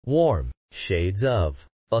Warm shades of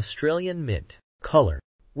Australian mint color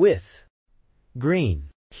with green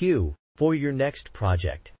hue for your next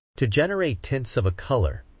project. To generate tints of a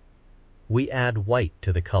color, we add white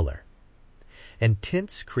to the color, and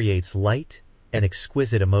tints creates light and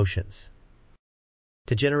exquisite emotions.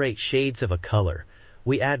 To generate shades of a color,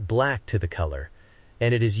 we add black to the color,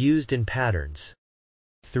 and it is used in patterns.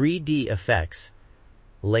 3D effects,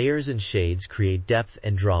 layers and shades create depth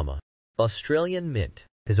and drama. Australian mint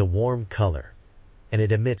is a warm color, and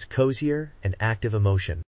it emits cozier and active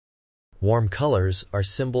emotion. Warm colors are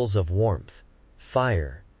symbols of warmth,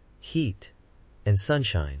 fire, heat, and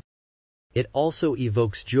sunshine. It also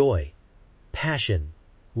evokes joy, passion,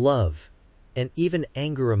 love, and even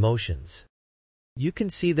anger emotions. You can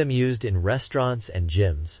see them used in restaurants and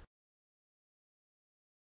gyms.